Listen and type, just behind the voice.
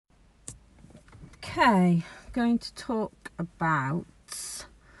Okay, going to talk about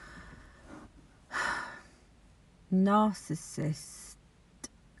narcissist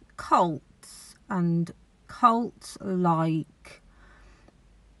cults and cult-like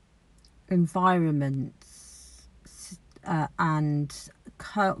environments and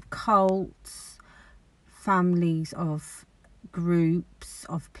cults, families of groups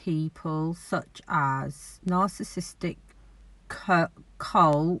of people, such as narcissistic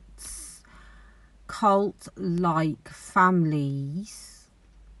cults, cult-like families,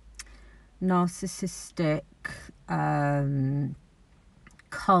 narcissistic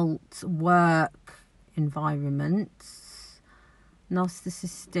cult work environments,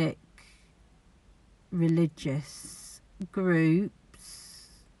 narcissistic religious groups,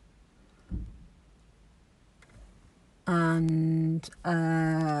 and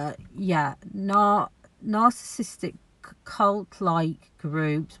narcissistic cult-like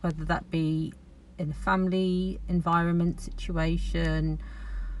groups, whether that be in a family environment situation,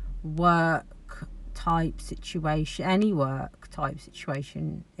 work type situation, any work type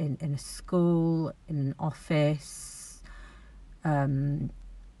situation, in a school, in an office,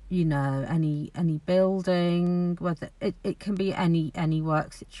 you know, any building, whether it can be any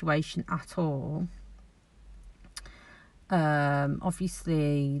work situation at all.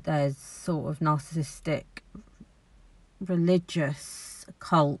 Obviously there's sort of narcissistic religious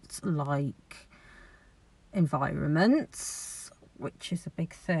cult like environments, which is a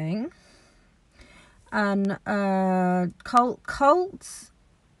big thing, and cult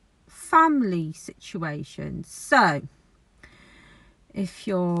family situations. So if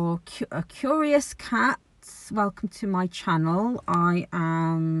you're a curious cat, welcome to my channel. I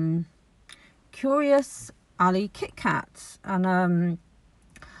am Curious Ali Kit Kat, and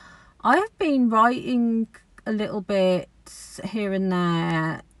I have been writing a little bit here and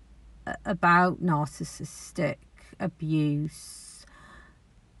there about narcissistic abuse,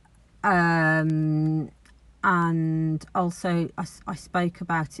 and also I spoke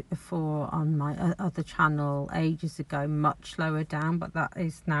about it before on my other channel ages ago, much lower down, but that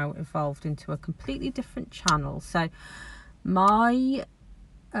is now evolved into a completely different channel. So my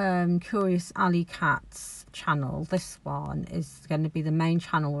Curious Ali Cat's channel, this one, is going to be the main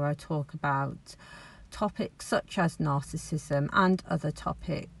channel where I talk about topics such as narcissism and other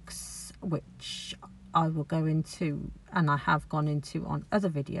topics which I will go into, and I have gone into on other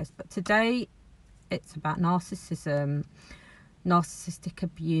videos. But today it's about narcissism, narcissistic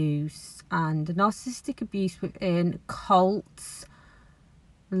abuse, and narcissistic abuse within cults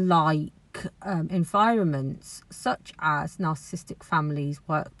like environments, such as narcissistic families,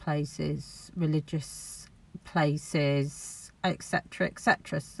 workplaces, religious places, etc,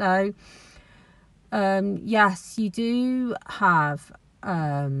 etc. So yes, you do have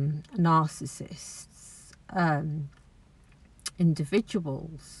narcissists,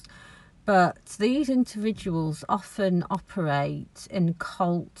 individuals, but these individuals often operate in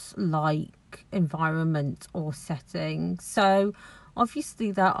cult-like environment or settings. So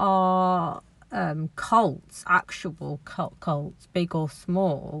obviously there are cults, actual cults, big or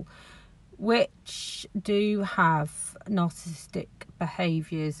small, which do have narcissistic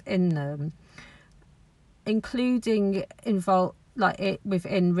behaviours in them, including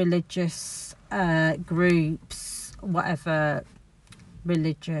within religious groups, whatever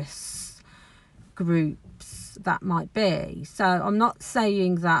religious groups that might be. So I'm not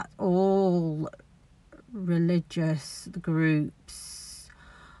saying that all religious groups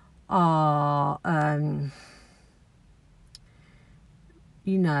are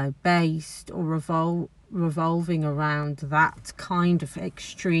you know, based or revolving around that kind of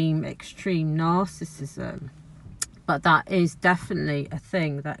extreme narcissism, but that is definitely a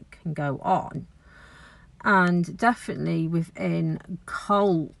thing that can go on, and definitely within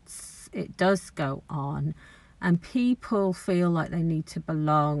cults it does go on, and people feel like they need to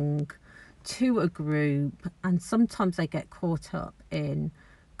belong to a group, and sometimes they get caught up in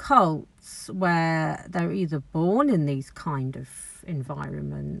cults where they're either born in these kind of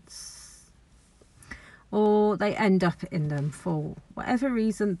environments or they end up in them for whatever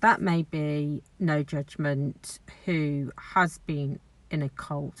reason that may be. No judgment who has been in a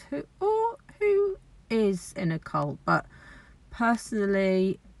cult who is in a cult, but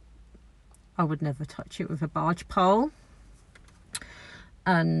personally I would never touch it with a barge pole.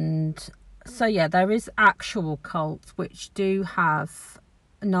 And so yeah, there is actual cults which do have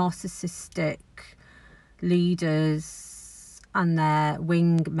narcissistic leaders and their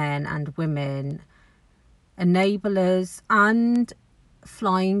wingmen and women, enablers and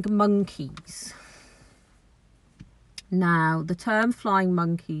flying monkeys. Now the term flying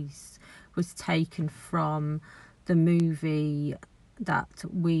monkeys was taken from the movie that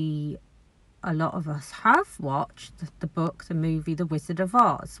a lot of us have watched, the book, the movie, The Wizard of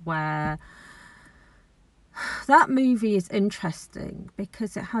Oz, where that movie is interesting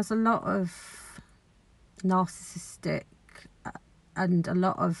because it has a lot of narcissistic and a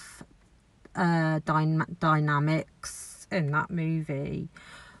lot of dynamics in that movie,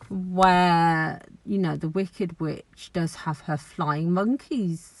 where, you know, the Wicked Witch does have her flying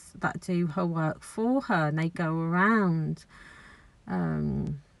monkeys that do her work for her, and they go around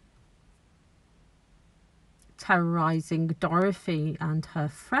terrorizing Dorothy and her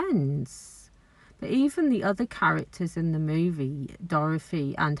friends. But even the other characters in the movie,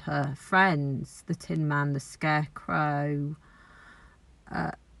 Dorothy and her friends, the Tin Man, the Scarecrow,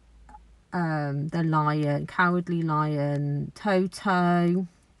 the Lion, Cowardly Lion, Toto,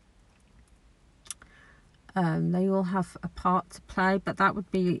 they all have a part to play, but that would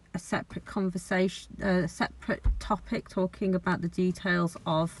be a separate conversation, a separate topic, talking about the details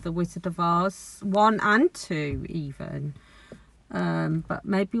of The Wizard of Oz 1 and 2 even. But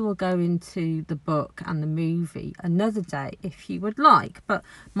maybe we'll go into the book and the movie another day if you would like. But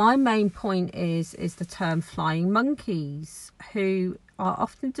my main point is the term flying monkeys, who are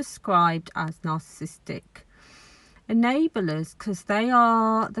often described as narcissistic enablers, because they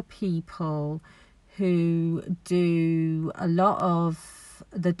are the people who do a lot of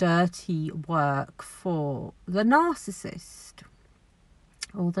the dirty work for the narcissist,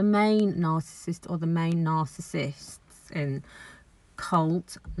 or the main narcissist, or the main narcissists in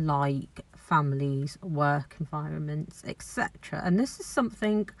cult-like families, work environments, etc. And this is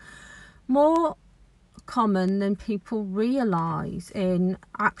something more common than people realize in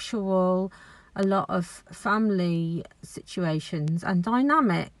a lot of family situations and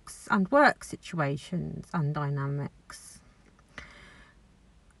dynamics, and work situations and dynamics.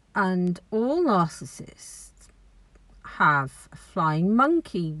 And all narcissists have flying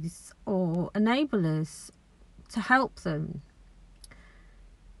monkeys or enablers to help them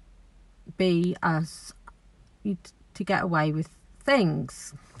to get away with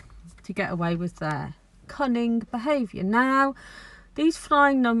things, to get away with their cunning behaviour. Now, these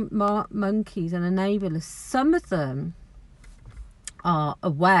flying monkeys and enablers, some of them are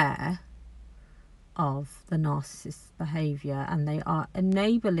aware of the narcissist's behaviour, and they are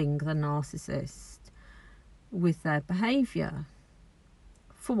enabling the narcissist with their behaviour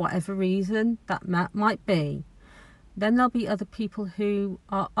for whatever reason that might be. Then there'll be other people who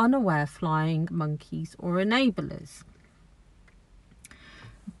are unaware flying monkeys or enablers.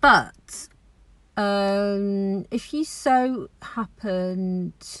 But if you so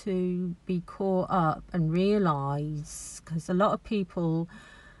happen to be caught up and realise, because a lot of people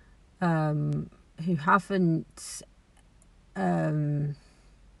who haven't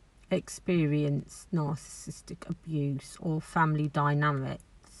experienced narcissistic abuse or family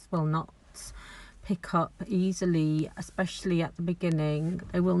dynamics will not pick up easily, especially at the beginning.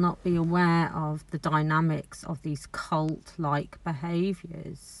 They will not be aware of the dynamics of these cult-like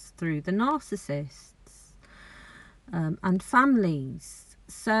behaviours through the narcissists and families.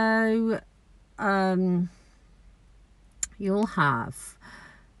 So you'll have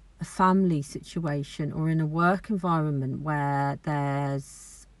a family situation or in a work environment where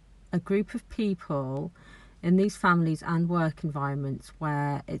there's a group of people in these families and work environments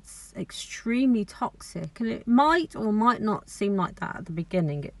where it's extremely toxic, and it might or might not seem like that at the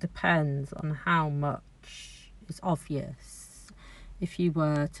beginning. It depends on how much is obvious if you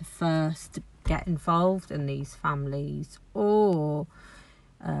were to first get involved in these families or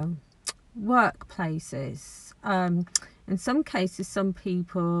workplaces. In some cases, some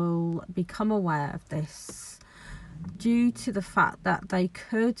people become aware of this due to the fact that they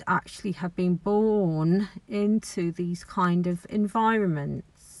could actually have been born into these kind of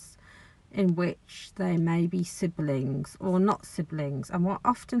environments in which they may be siblings or not siblings. And what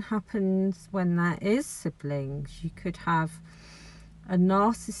often happens when there is siblings, you could have a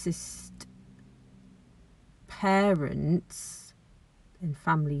narcissist parent in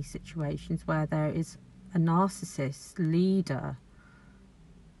family situations where there is a narcissist leader,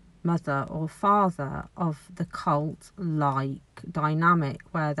 mother or father of the cult-like dynamic,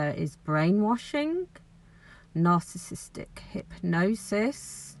 where there is brainwashing, narcissistic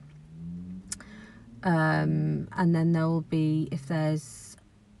hypnosis, and then there will be, if there's,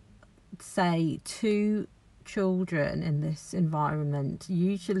 say, 2 children in this environment,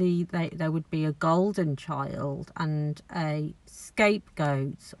 usually there would be a golden child and a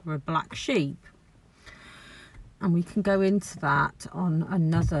scapegoat or a black sheep. And we can go into that on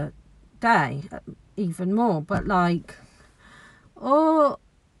another day even more. But like, or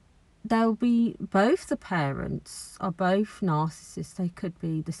there'll be both the parents are both narcissists. They could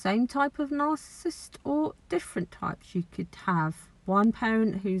be the same type of narcissist or different types. You could have one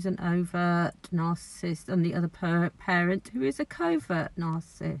parent who's an overt narcissist and the other parent who is a covert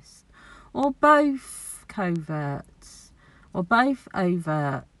narcissist, or both coverts, or both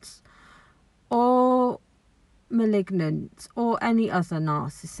overt, or malignant, or any other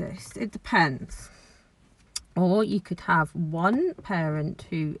narcissist. It depends. Or you could have one parent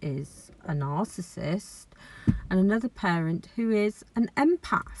who is a narcissist and another parent who is an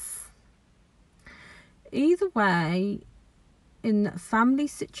empath. Either way, in family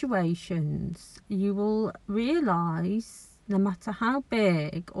situations, you will realise, no matter how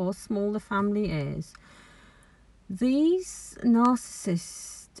big or small the family is, these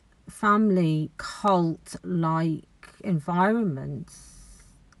narcissist family cult-like environments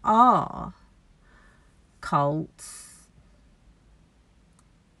are cults.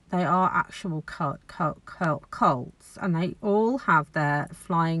 They are actual cults, and they all have their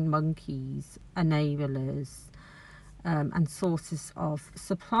flying monkeys, enablers, and sources of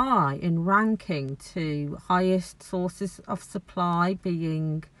supply in ranking to highest sources of supply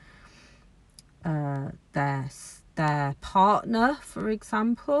being their partner, for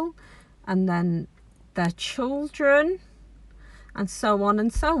example, and then their children, and so on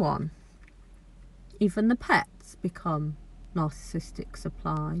and so on. Even the pets become narcissistic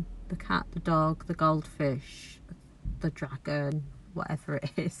supply. The cat, the dog, the goldfish, the dragon, whatever it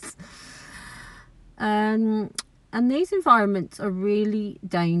is. And these environments are really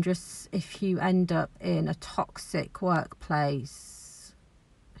dangerous if you end up in a toxic workplace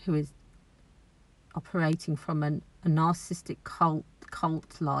who is operating from a narcissistic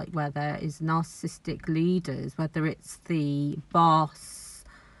cult like, where there is narcissistic leaders, whether it's the boss,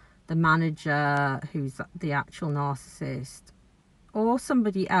 the manager who's the actual narcissist, or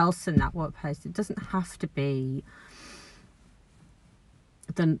somebody else in that workplace. It doesn't have to be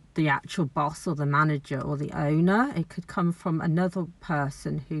the actual boss or the manager or the owner. It could come from another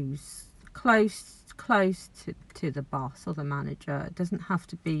person who's close to the boss or the manager. It doesn't have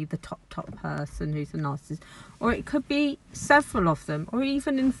to be the top person who's a narcissist, or it could be several of them, or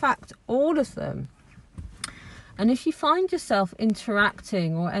even in fact all of them. And if you find yourself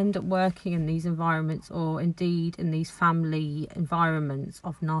interacting or end up working in these environments, or indeed in these family environments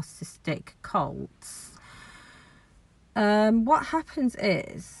of narcissistic cults, what happens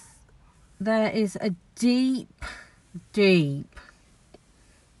is there is a deep,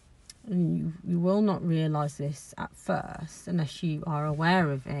 and you will not realise this at first unless you are aware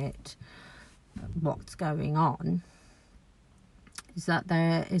of it, what's going on, is that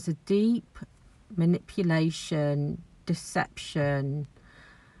there is a deep manipulation, deception,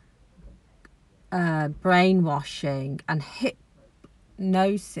 brainwashing and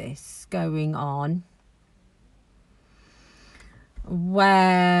hypnosis going on,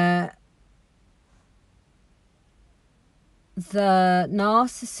 where the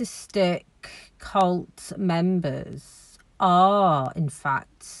narcissistic cult members are in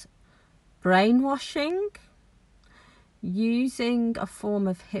fact brainwashing, using a form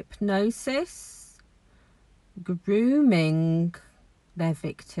of hypnosis, grooming their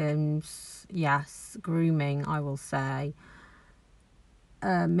victims. Yes, grooming, I will say.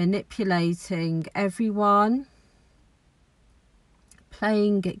 Manipulating everyone,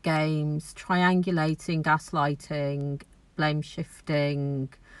 playing games, triangulating, gaslighting, blame shifting,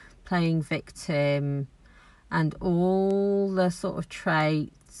 playing victim, and all the sort of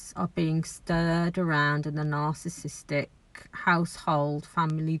traits are being stirred around in the narcissistic household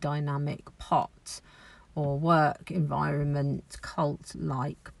family dynamic pot, or work environment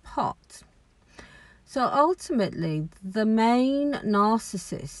cult-like pot. So ultimately, the main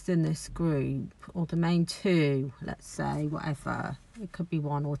narcissist in this group, or the main two, let's say, whatever, it could be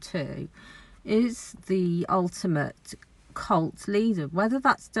one or two, is the ultimate cult leader. Whether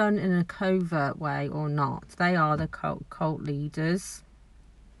that's done in a covert way or not, they are the cult leaders.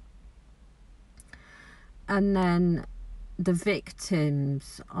 And then the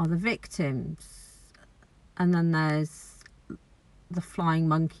victims are the victims. And then there's the flying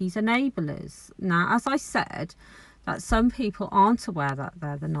monkeys enablers. Now, as I said, that some people aren't aware that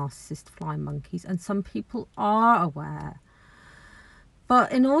they're the narcissist flying monkeys, and some people are aware.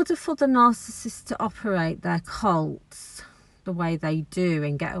 But in order for the narcissists to operate their cults the way they do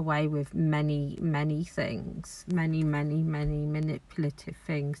and get away with many things, many manipulative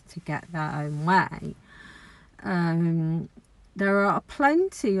things to get their own way, there are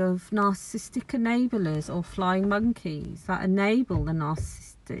plenty of narcissistic enablers or flying monkeys that enable the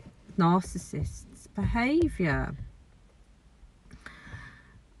narcissist's behaviour.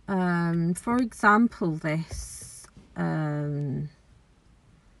 For example, this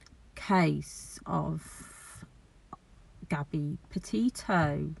case of Gabby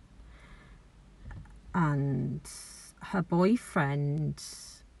Petito and her boyfriend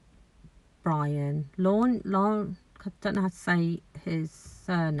Brian I don't know how to say his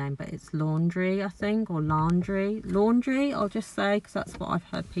surname, but it's Laundrie, I think, or Laundrie, I'll just say, because that's what I've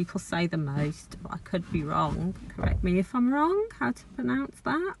heard people say the most, but I could be wrong. Correct me if I'm wrong how to pronounce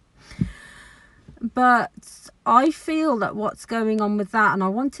that. But I feel that what's going on with that, and I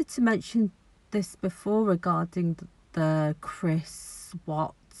wanted to mention this before regarding the Chris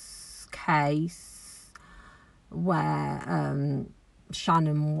Watts case, where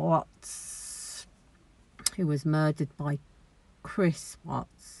Shannon Watts, who was murdered by Chris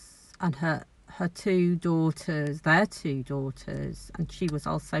Watts, and her two daughters, their two daughters, and she was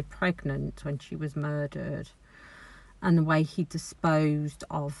also pregnant when she was murdered, and the way he disposed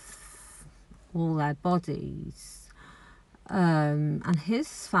of all their bodies, and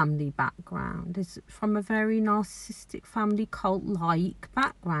his family background is from a very narcissistic family, cult-like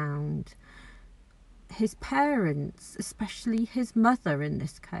background. His parents, especially his mother in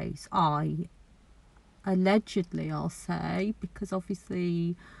this case, allegedly, I'll say, because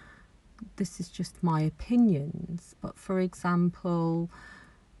obviously this is just my opinions, but for example,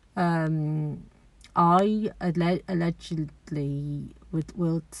 I allegedly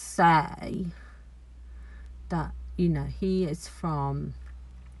would say that, you know, he is from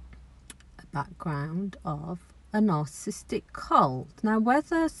a background of a narcissistic cult. Now,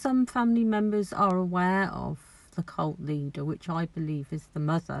 whether some family members are aware of the cult leader, which I believe is the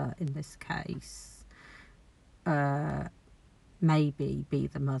mother in this case, maybe be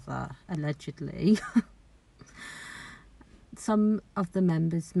the mother, allegedly, some of the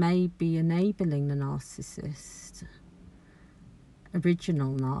members may be enabling the narcissist,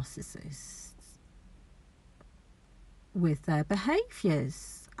 original narcissists, with their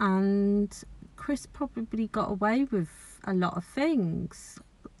behaviours. And Chris probably got away with a lot of things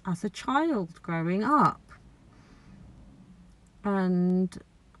as a child growing up, and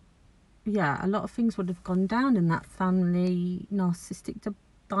yeah, a lot of things would have gone down in that family narcissistic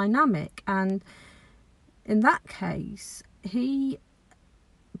dynamic. And in that case, he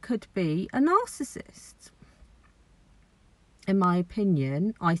could be a narcissist. In my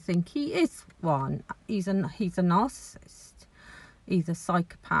opinion, I think he is one. He's a narcissist, either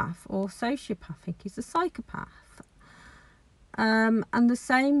psychopath or sociopath. I think he's a psychopath. And the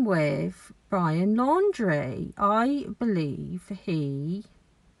same with Brian Laundrie. I believe he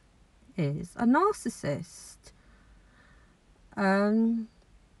is a narcissist,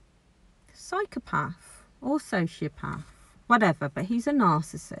 psychopath or sociopath, whatever, but he's a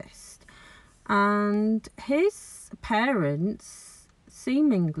narcissist. And his parents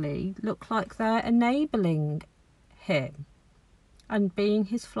seemingly look like they're enabling him and being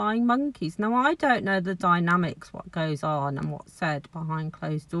his flying monkeys. Now, I don't know the dynamics, what goes on and what's said behind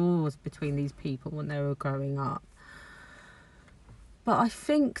closed doors between these people when they were growing up, but I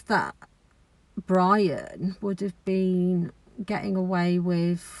think that Brian would have been getting away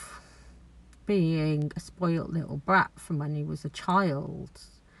with being a spoilt little brat from when he was a child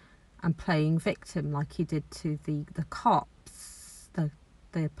and playing victim like he did to the cops,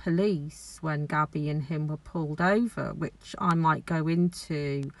 the police, when Gabby and him were pulled over, which I might go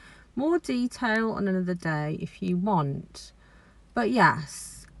into more detail on another day if you want. But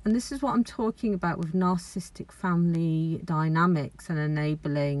yes, and this is what I'm talking about with narcissistic family dynamics and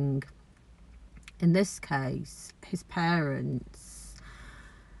enabling, in this case, his parents.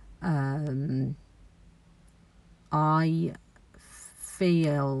 I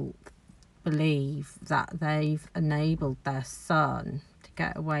believe that they've enabled their son to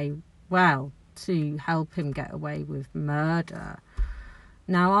get away, well, to help him get away with murder.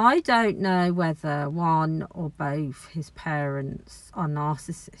 Now, I don't know whether one or both his parents are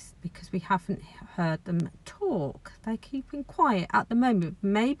narcissists, because we haven't heard them talk. They're keeping quiet at the moment.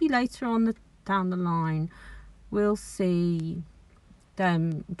 Maybe later on down the line we'll see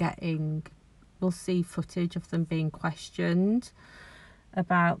them we'll see footage of them being questioned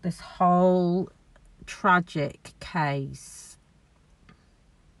about this whole tragic case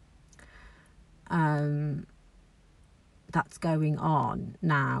that's going on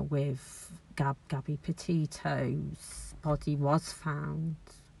now with Gabby Petito's body was found.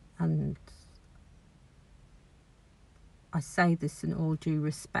 And I say this in all due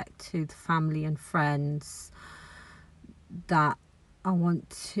respect to the family and friends, that I want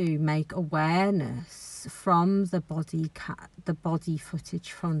to make awareness from the body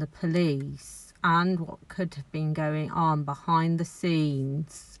footage from the police and what could have been going on behind the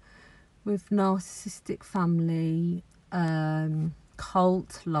scenes with narcissistic family,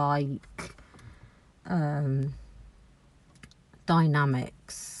 cult-like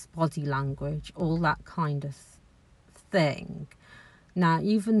dynamics, body language, all that kind of thing. Now,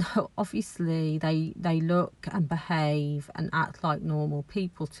 even though obviously they look and behave and act like normal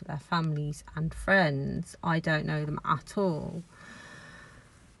people to their families and friends, I don't know them at all.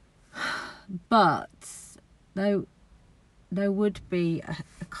 But there would be a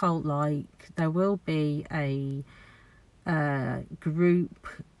cult-like, there will be a group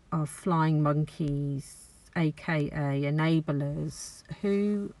of flying monkeys, aka enablers,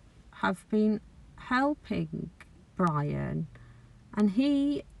 who have been helping Brian. And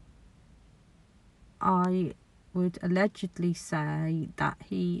I would allegedly say that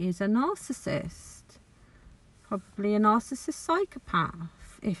he is a narcissist, probably a narcissist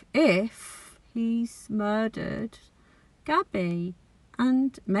psychopath, if he's murdered Gabby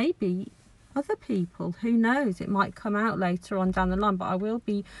and maybe other people. Who knows? It might come out later on down the line, but I will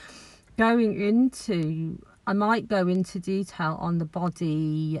be I might go into detail on the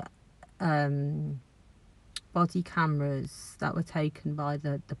body cameras that were taken by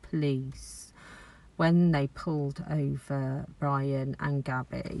the police when they pulled over Brian and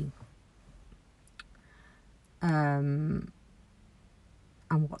Gabby, and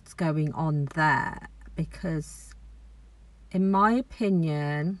what's going on there, because in my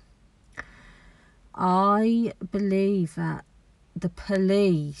opinion, I believe that the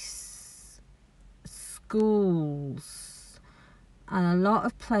police, schools, and a lot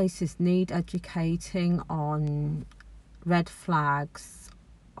of places need educating on red flags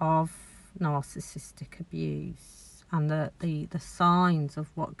of narcissistic abuse and the signs of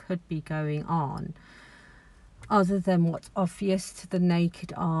what could be going on, other than what's obvious to the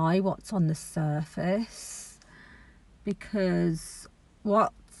naked eye, what's on the surface. Because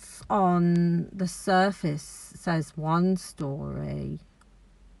what's on the surface says one story,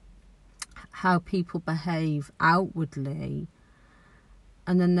 how people behave outwardly,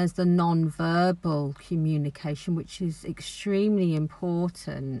 and then there's the non-verbal communication, which is extremely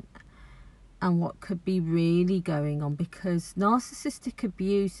important, and what could be really going on, because narcissistic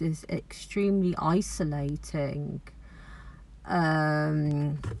abuse is extremely isolating.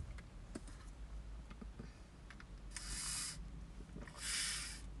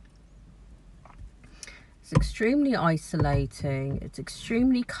 It's extremely isolating, it's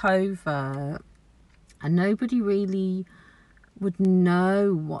extremely covert, and nobody really would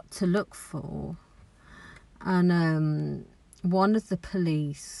know what to look for. And one of the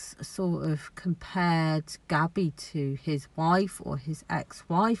police sort of compared Gabby to his wife or his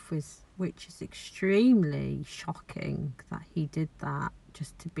ex-wife, which is extremely shocking that he did that,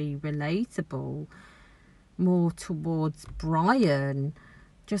 just to be relatable more towards Brian,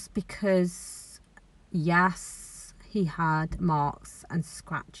 just because, yes, he had marks and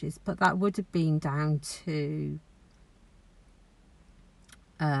scratches, but that would have been down to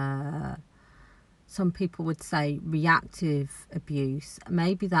some people would say reactive abuse.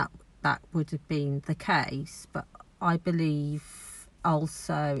 Maybe that would have been the case, but I believe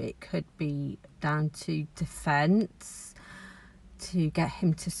also it could be down to defense, to get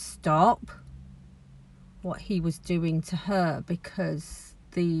him to stop what he was doing to her, because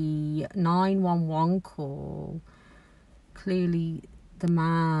the 911 call, clearly the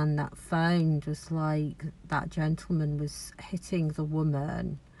man that phoned was like, that gentleman was hitting the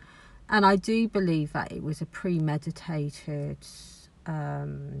woman. And I do believe that it was a premeditated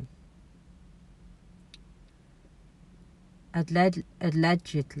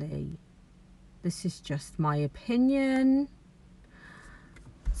allegedly. This is just my opinion.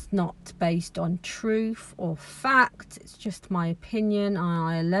 It's not based on truth or fact. It's just my opinion.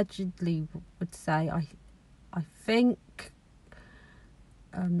 I allegedly would say I think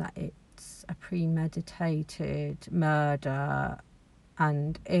that it's a premeditated murder,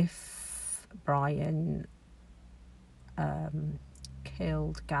 and if Brian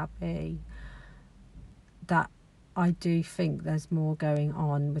killed Gabby, that I do think there's more going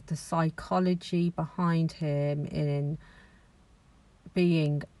on with the psychology behind him in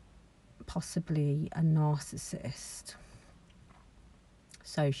being possibly a narcissist,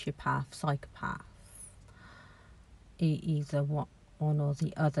 sociopath, psychopath, either one or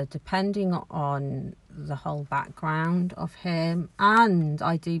the other, depending on the whole background of him. And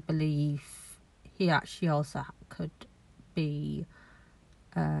I do believe he actually also could be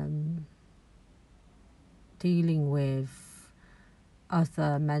dealing with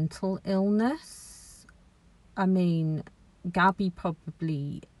other mental illness. I mean, Gabby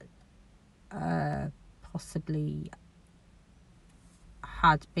probably possibly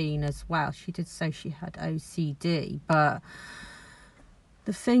had been as well. She did say she had OCD, but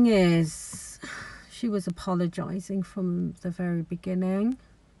the thing is, she was apologising from the very beginning.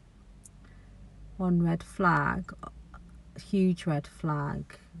 One red flag, huge red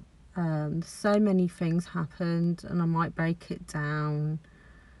flag. So many things happened, and I might break it down,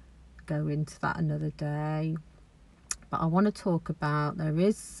 go into that another day. But I want to talk about, there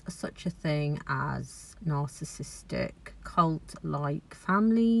is such a thing as narcissistic cult-like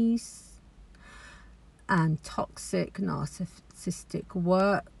families and toxic narcissistic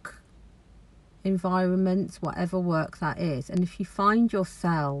work environments, whatever work that is. And if you find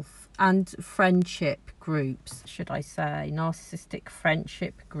yourself, and friendship groups, should I say, narcissistic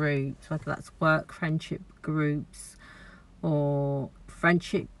friendship groups, whether that's work friendship groups or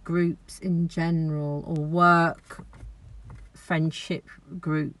friendship groups in general, or work friendship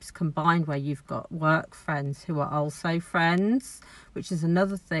groups combined, where you've got work friends who are also friends, which is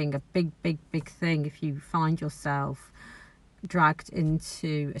another thing, a big thing. If you find yourself dragged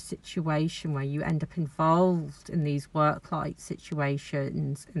into a situation where you end up involved in these work-like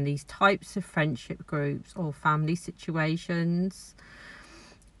situations, in these types of friendship groups or family situations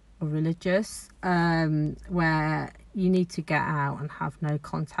or religious, where you need to get out and have no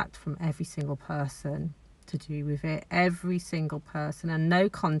contact from every single person to do with it, every single person, and no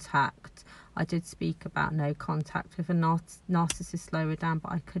contact. I did speak about no contact with a narcissist lower down,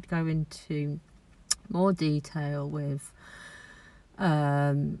 but I could go into more detail with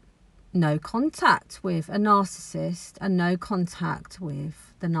no contact with a narcissist and no contact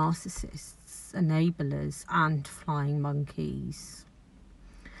with the narcissist's enablers and flying monkeys.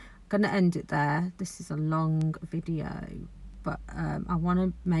 I'm going to end it there. This is a long video, but I want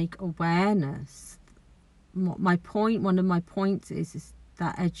to make awareness. One of my points is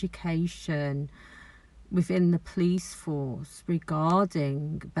that education within the police force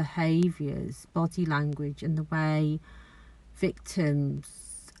regarding behaviours, body language, and the way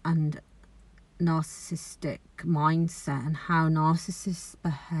victims and narcissistic mindset and how narcissists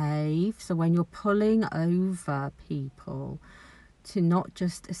behave. So when you're pulling over people, to not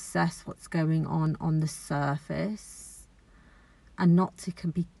just assess what's going on the surface, and not to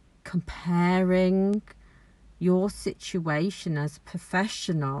be comparing your situation as a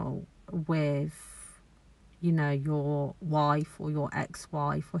professional with, you know, your wife or your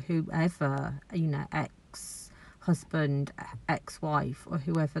ex-wife or whoever, you know, ex-husband, ex-wife, or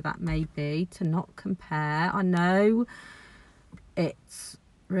whoever that may be, to not compare. I know it's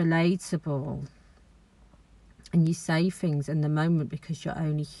relatable and you say things in the moment because you're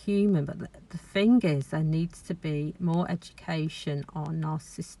only human, but the thing is, there needs to be more education on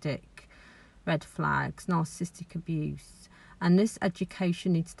narcissistic red flags, narcissistic abuse, and this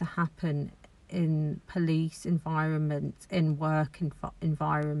education needs to happen in police environments, in work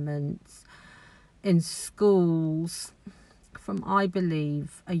environments, in schools, from, I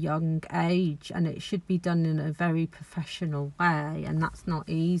believe, a young age, and it should be done in a very professional way, and that's not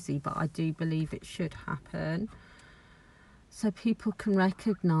easy, but I do believe it should happen, so people can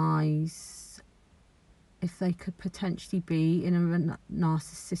recognise if they could potentially be in a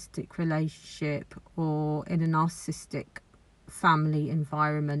narcissistic relationship or in a narcissistic family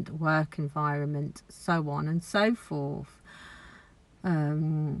environment, work environment, so on and so forth.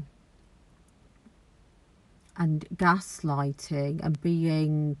 And gaslighting and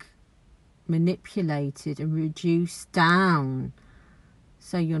being manipulated and reduced down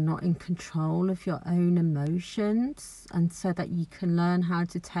so you're not in control of your own emotions, and so that you can learn how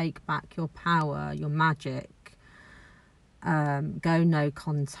to take back your power, your magic, go no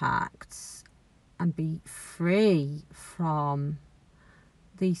contacts, and be free from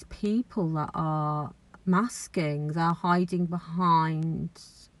these people that are masking, they're hiding behind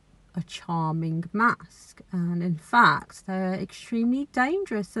a charming mask, and in fact they're extremely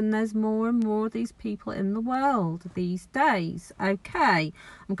dangerous, and there's more and more of these people in the world these days. Okay,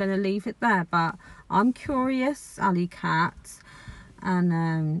 I'm going to leave it there, but I'm curious, Alley Cat,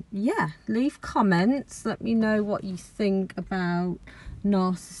 and yeah, leave comments, let me know what you think about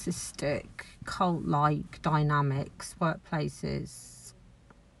narcissistic cult-like dynamics, workplaces,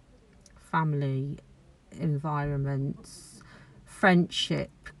 family environments,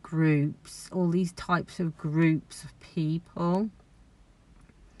 friendship groups, all these types of groups of people,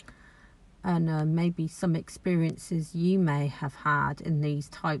 and maybe some experiences you may have had in these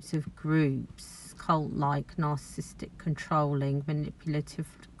types of groups, cult-like, narcissistic, controlling, manipulative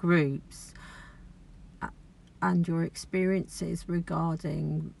groups, and your experiences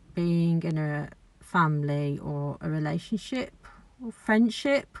regarding being in a family or a relationship or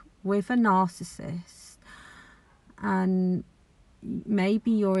friendship with a narcissist, and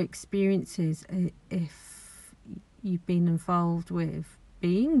maybe your experiences, if you've been involved with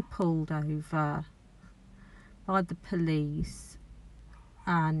being pulled over by the police,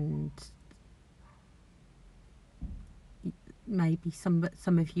 and maybe some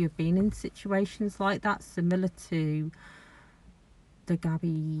of you have been in situations like that, similar to the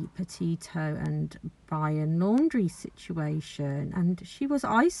Gabby Petito and Brian Laundrie situation, and she was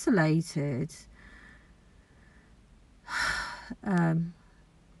isolated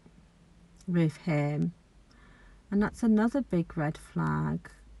with him, and that's another big red flag.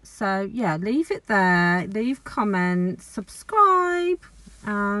 So yeah, leave it there, leave comments, subscribe,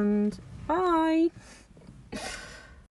 and bye.